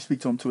on, you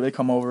speak to them too. They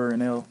come over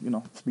and they'll,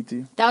 speak to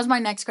you. That was my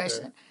next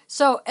question.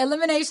 So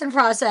elimination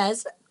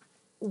process,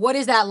 what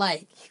is that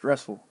like?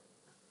 Stressful.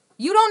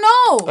 You don't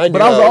know. I knew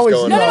But I was how it always,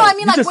 going No, no, on. no, I mean,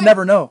 you like, just wait-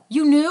 never know.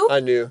 You knew? I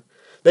knew.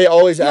 They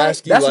always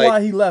ask you That's like,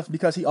 why he left,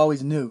 because he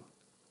always knew.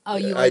 Oh,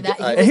 you I- were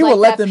that. I- you And he was would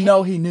like let that them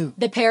know he knew.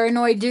 The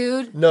paranoid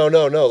dude. no.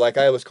 Like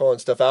I was calling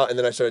stuff out, and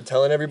then I started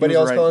telling everybody He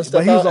was else right. calling But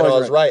stuff he was out, and I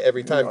always was right. right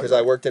every time because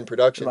I worked in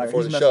production Like,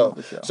 before he's the messing show.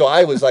 with the show. So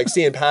I was like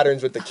seeing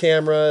patterns with the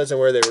cameras and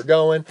where they were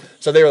going.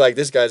 So they were like,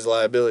 "This guy's a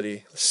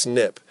liability."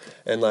 Snip,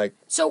 and like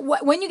So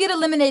when you get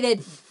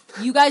eliminated,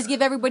 you guys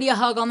give everybody a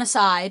hug on the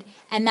side,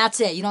 and that's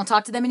it. You don't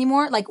talk to them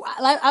anymore. Like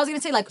I was gonna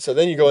say, like. so.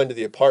 Then you go into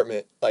the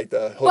apartment, like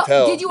the Well,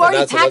 hotel. did you and already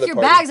that's pack another your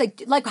party.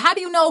 bags? Like how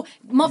do you know,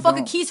 motherfucker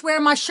don't. Keith's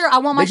wearing my shirt? I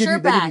want my They give shirt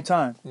you, they give you back.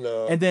 time.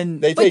 No, And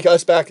then they take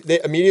us back. They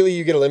immediately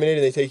you get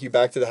eliminated. They take you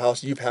back to the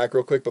house. You pack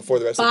real quick before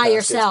the rest of the By cast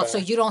yourself, gets so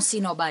back. you don't see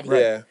nobody.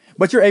 Yeah.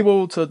 But you're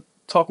able to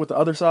talk with the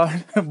other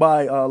side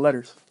by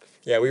letters.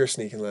 Yeah, we were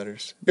sneaking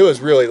letters. It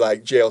was really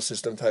like jail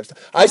system type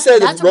stuff. I said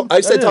that's top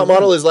is,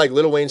 model is like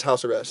Lil Wayne's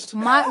house arrest.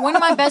 One of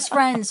my best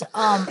friends,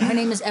 her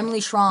name is Emily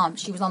Schramm.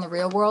 She was on The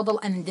Real World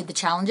and did the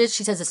challenges.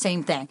 She says the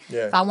same thing.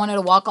 Yeah. If I wanted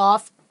to walk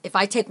off, if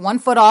I take 1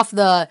 foot off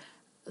the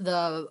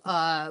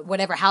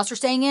whatever house we're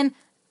staying in,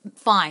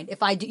 fine.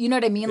 If I do, you know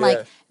what I mean? Yeah.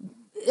 Like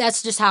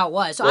that's just how it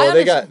was. So I Well,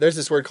 understand. there's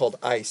this word called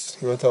ice.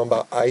 You want to tell them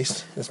about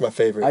ice? That's my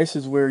favorite. Ice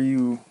is where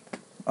you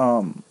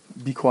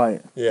be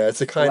quiet. Yeah,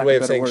 it's a kind Lack way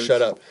of of better saying words.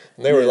 shut up.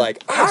 And they were Yeah.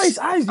 like, ice,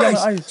 Ice,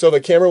 yeah, ice. So the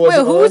camera Wait,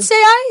 wasn't who on. would say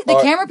ice? The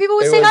Our- camera people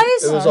would it say was-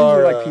 ice? It was These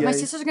our. are like My PAs.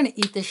 sister's gonna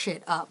eat this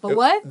shit up. But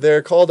what?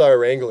 They're called our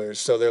wranglers,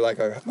 so they're like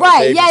our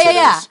Right, yeah.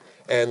 babysitters.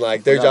 And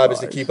like their Forgot job about is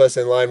to ice. keep us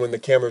in line when the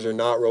cameras are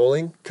not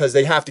rolling, because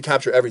they have to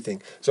capture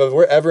everything. So if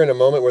we're ever in a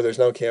moment where there's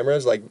no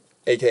cameras, like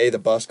AKA the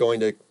bus going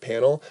to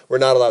panel, we're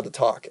not allowed to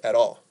talk at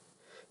all.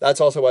 That's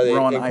also why they We're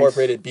on ice.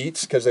 incorporated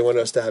beats, because they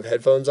wanted us to have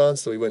headphones on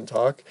so we wouldn't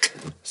talk.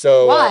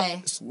 So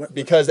Why?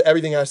 Because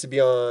everything has to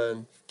be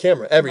on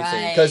camera,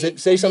 everything. Because Right.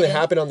 say something They-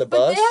 happened on the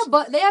But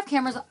bus. they have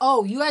cameras.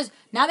 Oh, you guys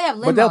now they have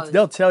limos. But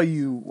they'll tell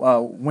you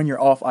when you're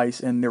off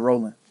ice and they're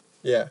rolling.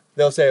 Yeah,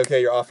 they'll say,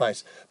 okay, you're off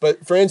ice.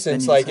 But for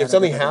instance, you like just if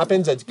something have to-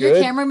 happens that's Your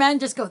good, cameraman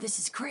just go. This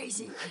is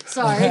crazy.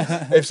 Sorry.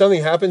 if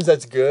something happens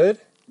that's good,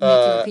 You need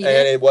to repeat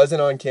and it. it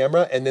wasn't on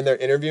camera, and then they're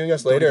interviewing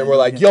us later, and we're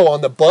like, yo, on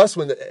the bus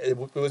when it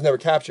was never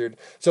captured.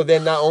 So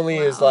then not only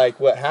is like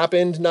what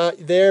happened not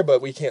there, but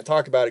we can't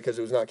talk about it because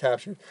it was not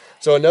captured.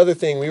 So another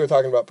thing, we were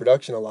talking about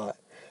production a lot,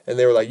 and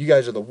they were like, you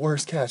guys are the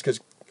worst cast, because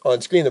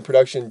on screen, the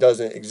production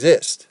doesn't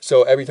exist.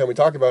 So every time we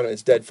talk about it,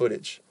 it's dead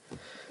footage.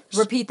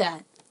 Repeat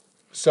that.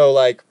 So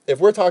like if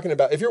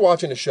you're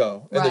watching a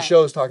show and the Right.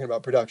 show is talking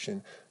about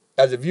production,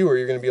 as a viewer,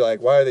 you're going to be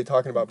like, why are they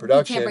talking about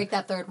production? You can't break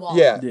that third wall.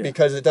 Yeah, Yeah.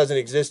 because it doesn't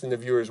exist in the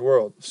viewer's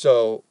world.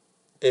 So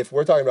if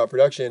we're talking about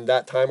production,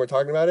 that time we're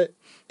talking about it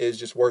is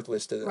just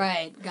worthless to them.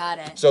 Right. Got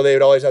it. So they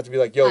would always have to be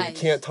like, yo, you Nice.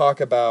 can't talk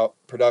about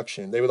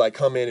production. They would like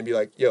come in and be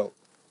like, yo,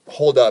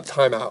 hold up,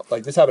 time out.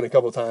 Like this happened a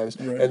couple of times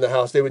in the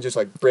house. They would just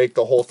like break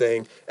the whole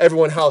thing.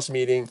 Everyone house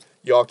meeting,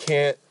 y'all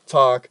can't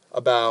talk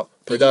about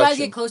Did you production. guys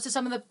get close to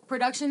some of the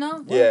production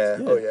though? Yeah.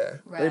 Yeah. Oh yeah.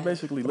 Right. They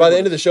basically By the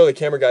end of the show, the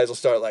camera guys will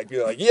start like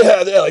being like,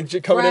 yeah, they're like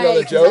coming in on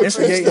the Right. jokes.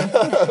 instigate.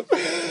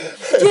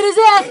 Get his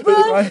ass,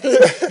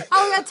 bud.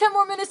 Oh, we got 10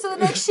 more minutes to the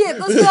next ship.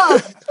 Let's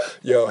go.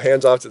 Yo,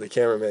 hands off to the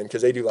cameraman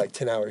because they do like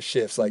 10-hour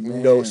shifts, like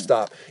no Man.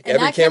 stop. And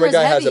Every that camera camera's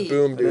guy has a heavy.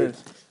 boom, It dude.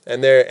 is.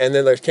 And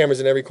then there's cameras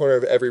in every corner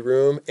of every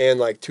room, and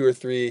like 2 or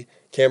 3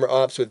 camera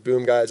ops with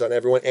boom guys on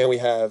everyone, and we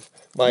have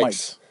mics.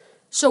 Mics.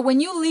 So when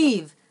you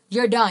leave,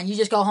 you're done. You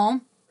just go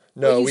home?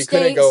 Or No, you we stay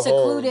couldn't go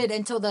secluded home.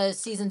 until the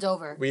season's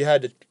over. We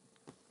had to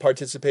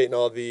participate in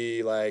all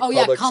the like Oh,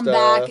 yeah, public come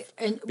stuff back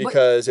and- what-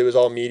 because it was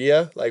all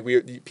media. Like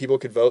people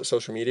could vote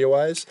social media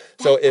wise.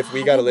 So if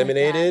we I got didn't like that.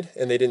 eliminated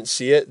and they didn't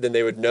see it, then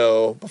they would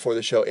know before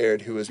the show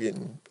aired who was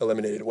getting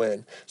eliminated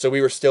when. So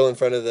we were still in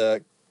front of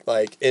the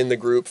like in the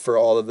group for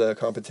all of the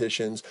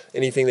competitions.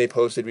 Anything they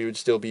posted, we would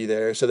still be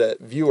there so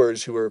that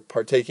viewers who were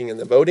partaking in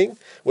the voting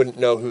wouldn't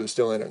know who was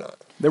still in or not.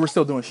 They were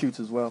still doing shoots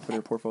as well for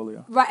their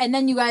portfolio. Right, and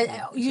then you guys,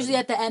 usually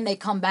at the end, they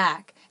come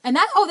back. And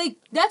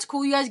that's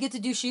cool. You guys get to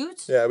do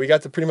shoots? Yeah, we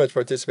got to pretty much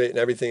participate in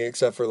everything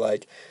except for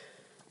like,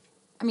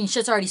 I mean,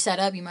 shit's already set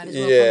up. You might as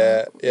well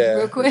yeah, come yeah.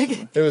 real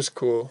quick. It was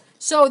cool.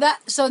 So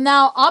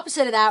now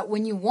opposite of that,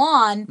 when you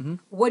won, Mm-hmm.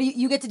 what do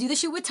you get to do the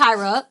shoot with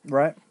Tyra,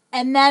 Right?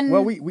 and then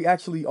Well, we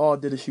actually all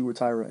did a shoot with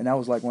Tyra, and that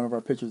was like one of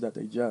our pictures that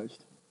they judged.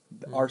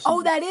 Our season.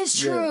 oh, that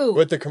is Yeah. true.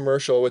 With the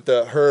commercial, with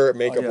her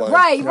makeup yeah. line.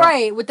 Right, Yeah.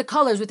 right, with the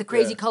colors, with the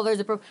crazy Yeah.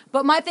 colors.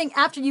 But my thing,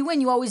 after you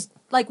win, you always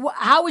like.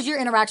 How was your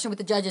interaction with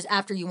the judges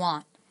after you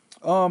won?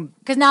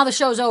 Because now the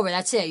show's over.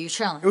 That's it. You're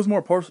chilling. It was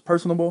more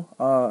personable.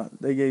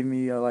 They gave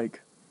me like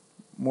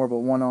more of a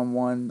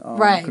one-on-one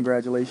Right.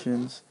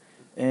 congratulations,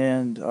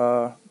 and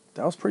that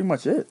was pretty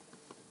much it.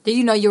 Did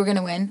you know you were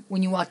gonna win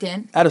when you walked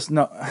in? I just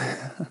no,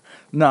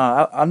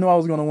 nah. I knew I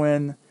was gonna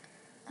win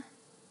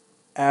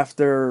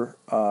after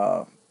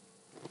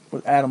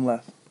when Adam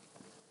left.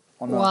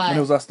 Why? When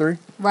it was us three,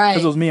 Right.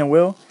 because it was me and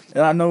Will,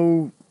 and I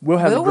know Will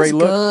has Will a great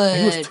was look. and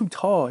He good. was too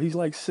tall. He's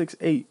like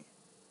 6'8".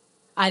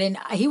 I didn't.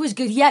 He was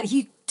good.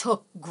 He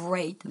took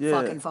great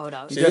Yeah. fucking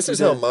photos. See, this is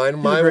how mine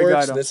He's a great guy,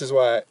 works. though. And this is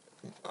why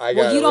I got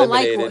Well, you don't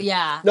like eliminated. Will,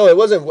 yeah. No, it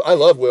wasn't. I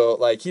love Will.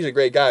 Like he's a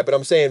great guy. But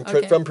I'm saying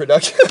Okay. from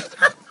production,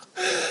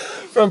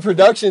 from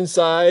production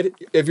side,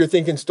 if you're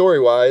thinking story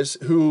wise,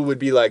 who would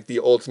be like the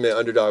ultimate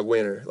underdog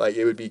winner? Like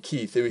it would be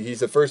Keith. He's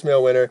the first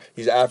male winner.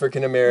 He's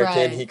African American.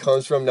 Right. He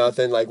comes from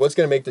nothing. Like what's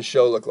gonna make the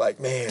show look like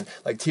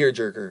like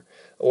tearjerker,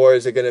 or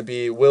is it gonna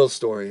be Will's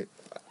story?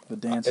 The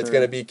dancer. It's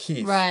gonna be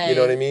Keith. Right. You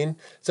know what I mean?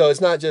 So it's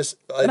not just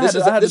And I this had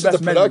is the this is the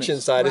best production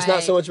measurements. side. It's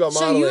not so much about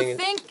modeling. So you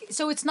think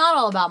it's not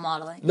all about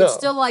modeling? No, It's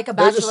still like a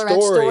there's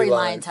Bachelorette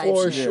storyline type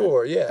for shit.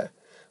 sure. Yeah.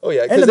 Oh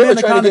yeah, And because the they were trying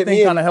to Anaconda get me. thing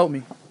in- kind of helped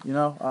me. You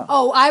know.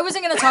 Oh, I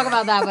wasn't gonna talk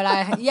about that, but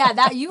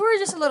that you were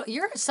just a little.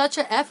 You're such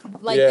a f.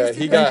 Like yeah, this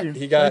he is- got. Thank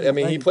you. He got. Thank you. I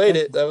mean, he Thank you. played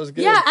Thank it. That was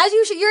good. Yeah, as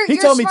you should. You're He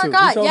a told me smart to.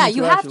 guy. He told Yeah, me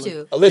you to, have actually.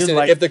 to. Listen, He was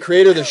like- if the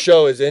creator of the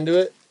show is into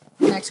it,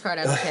 Next card,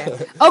 I don't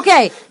care.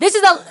 Okay, this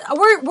is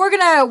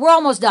we're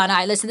almost done. All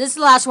right, listen, this is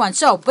the last one.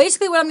 So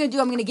basically, what I'm gonna do,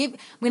 I'm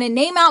gonna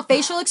name out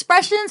facial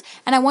expressions,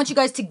 and I want you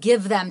guys to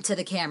give them to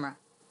the camera.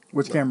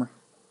 Which camera?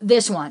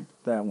 This one,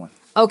 That one.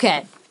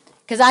 okay,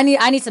 because I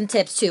need some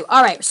tips too.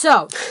 All right,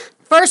 so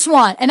first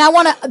one, and I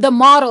want the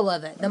model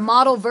of it, the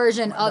model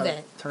version of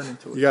it. Turn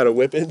into it. you got to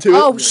whip into it.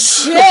 Oh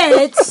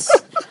shit!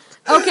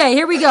 Okay,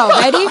 here we go.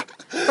 Ready?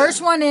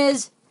 First one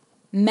is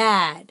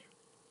mad.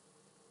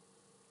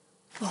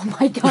 Oh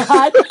my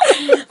god.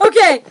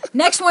 Okay,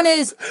 next one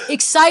is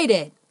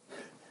excited.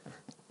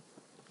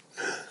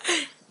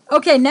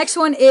 Okay, next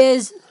one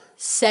is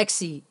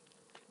sexy.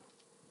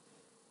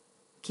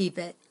 Keep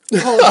it.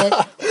 Hold it.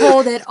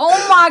 Hold it.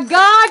 Oh my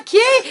god,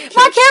 Keith!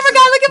 My camera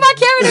guy, look at my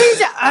camera.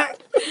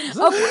 He's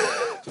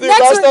okay. Dude, Next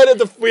last one-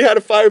 night we had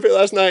a fire pit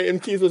last night,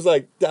 and Keith was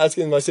like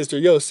asking my sister,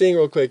 "Yo, sing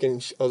real quick."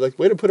 And I was like,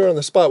 "Way to put her on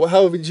the spot." Well,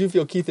 how would you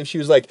feel, Keith, if she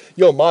was like,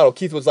 "Yo, model"?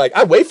 Keith was like,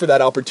 "I wait for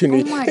that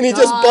opportunity," Oh my and he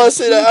just God,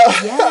 busted Keith,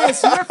 out.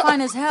 Yes, you're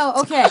fine as hell.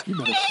 Okay. You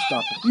better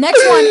stop it.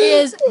 Next one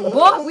is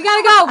well, we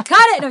gotta go. Cut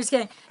it. No, I'm just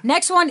kidding.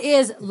 Next one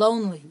is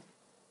lonely.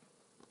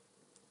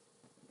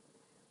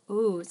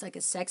 Ooh, it's like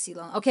a sexy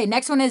lonely. Okay,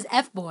 next one is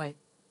F boy.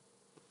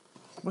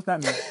 What's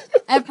that mean?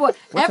 F boy.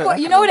 F boy. that?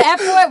 You know what F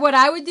boy? What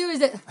I would do is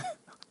that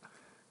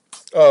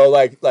Oh,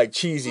 like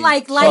cheesy.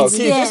 Like light oh, Keith,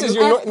 this skin, is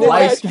your F boy.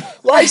 light skin.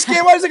 Light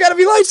skin. Why does it gotta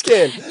be light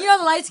skin? you know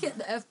the light skin,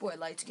 the F boy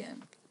light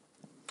skin.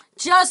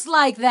 Just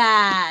like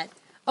that.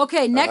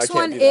 Okay, next can't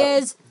one do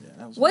that is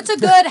what's a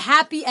good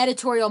happy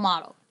editorial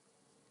model?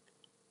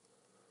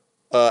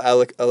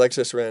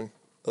 Alexis Wren.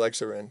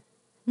 Alexa Ren.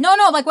 No,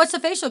 like what's the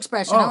facial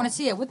expression? I want to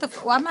see it. Well,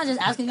 I'm not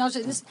just asking y'all.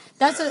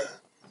 That's a.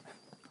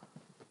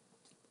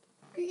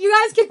 You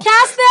guys can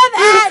cast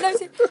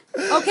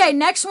them. Okay,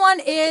 next one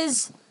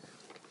is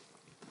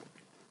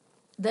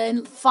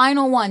the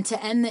final one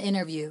to end the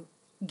interview.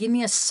 Give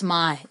me a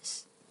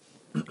smize.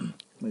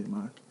 Wait,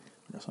 mine.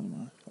 That's on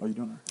mine. Oh, you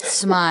doing that?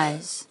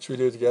 Smize. Should we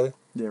do it together?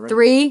 Yeah, right.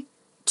 3,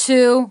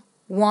 2,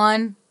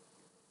 1.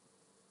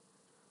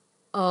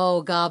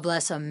 Oh, God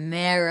bless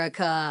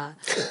America.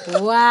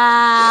 Wow.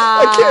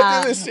 I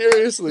can't do this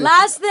seriously.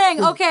 Last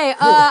thing. Okay,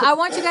 I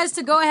want you guys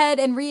to go ahead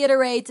and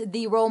reiterate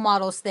the role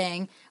models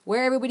thing,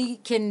 where everybody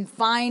can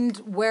find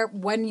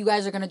when you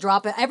guys are going to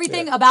drop it.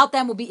 Everything about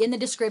them will be in the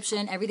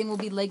description. Everything will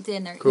be linked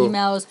in their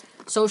emails,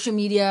 social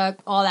media,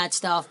 all that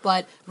stuff.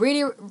 But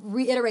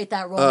reiterate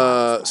that role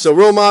models. So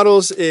role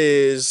models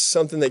is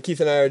something that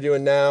Keith and I are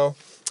doing now.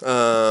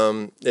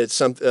 It's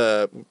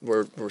something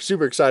we're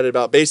super excited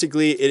about.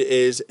 Basically, it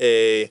is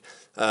a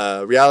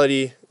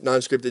reality,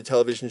 non-scripted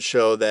television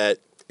show that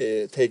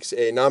it takes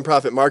a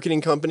nonprofit marketing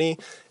company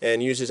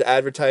and uses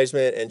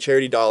advertisement and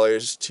charity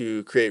dollars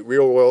to create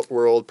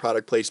real-world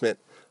product placement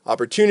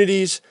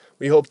opportunities.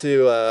 We hope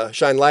to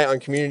shine light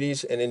on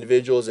communities and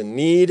individuals in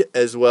need,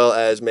 as well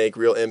as make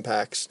real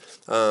impacts.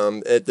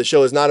 The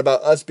show is not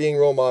about us being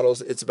role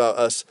models. It's about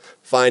us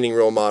finding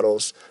role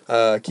models.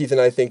 Keith and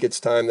I think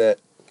it's time that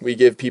we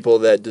give people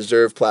that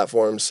deserve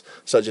platforms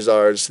such as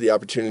ours the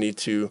opportunity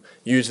to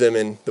use them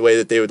in the way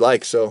that they would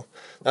like. So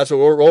that's what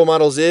Role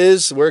Models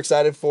is. We're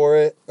excited for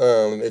it.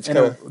 It's kind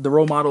of the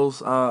Role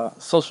Models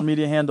social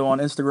media handle on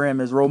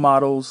Instagram is Role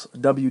Models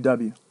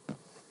WW.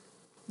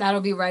 That'll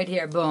be right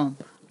here. Boom.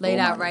 Laid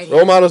out right here.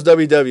 Role Models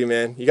WW,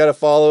 man. You got to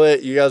follow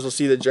it. You guys will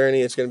see the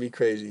journey. It's going to be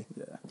crazy.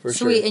 Yeah, for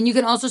Sweet. Sure. And you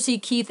can also see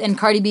Keith and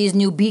Cardi B's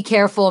new Be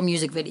Careful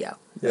music video.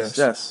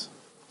 Yes.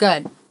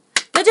 Good.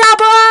 Good job,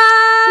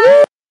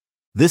 boy!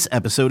 This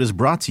episode is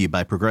brought to you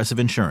by Progressive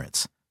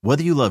Insurance.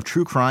 Whether you love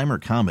true crime or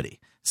comedy,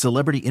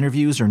 celebrity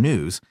interviews or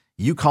news,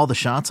 you call the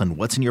shots on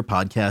what's in your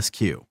podcast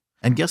queue.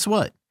 And guess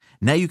what?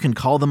 Now you can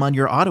call them on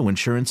your auto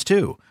insurance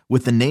too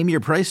with the Name Your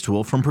Price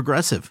tool from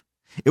Progressive.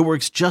 It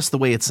works just the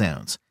way it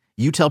sounds.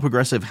 You tell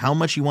Progressive how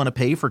much you want to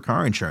pay for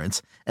car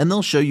insurance, and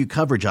they'll show you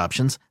coverage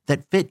options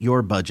that fit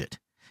your budget.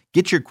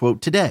 Get your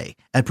quote today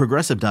at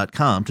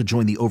Progressive.com to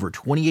join the over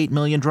 28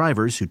 million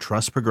drivers who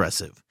trust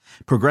Progressive.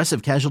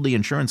 Progressive Casualty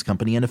Insurance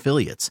Company and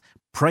Affiliates.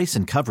 Price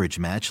and coverage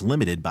match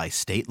limited by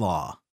state law.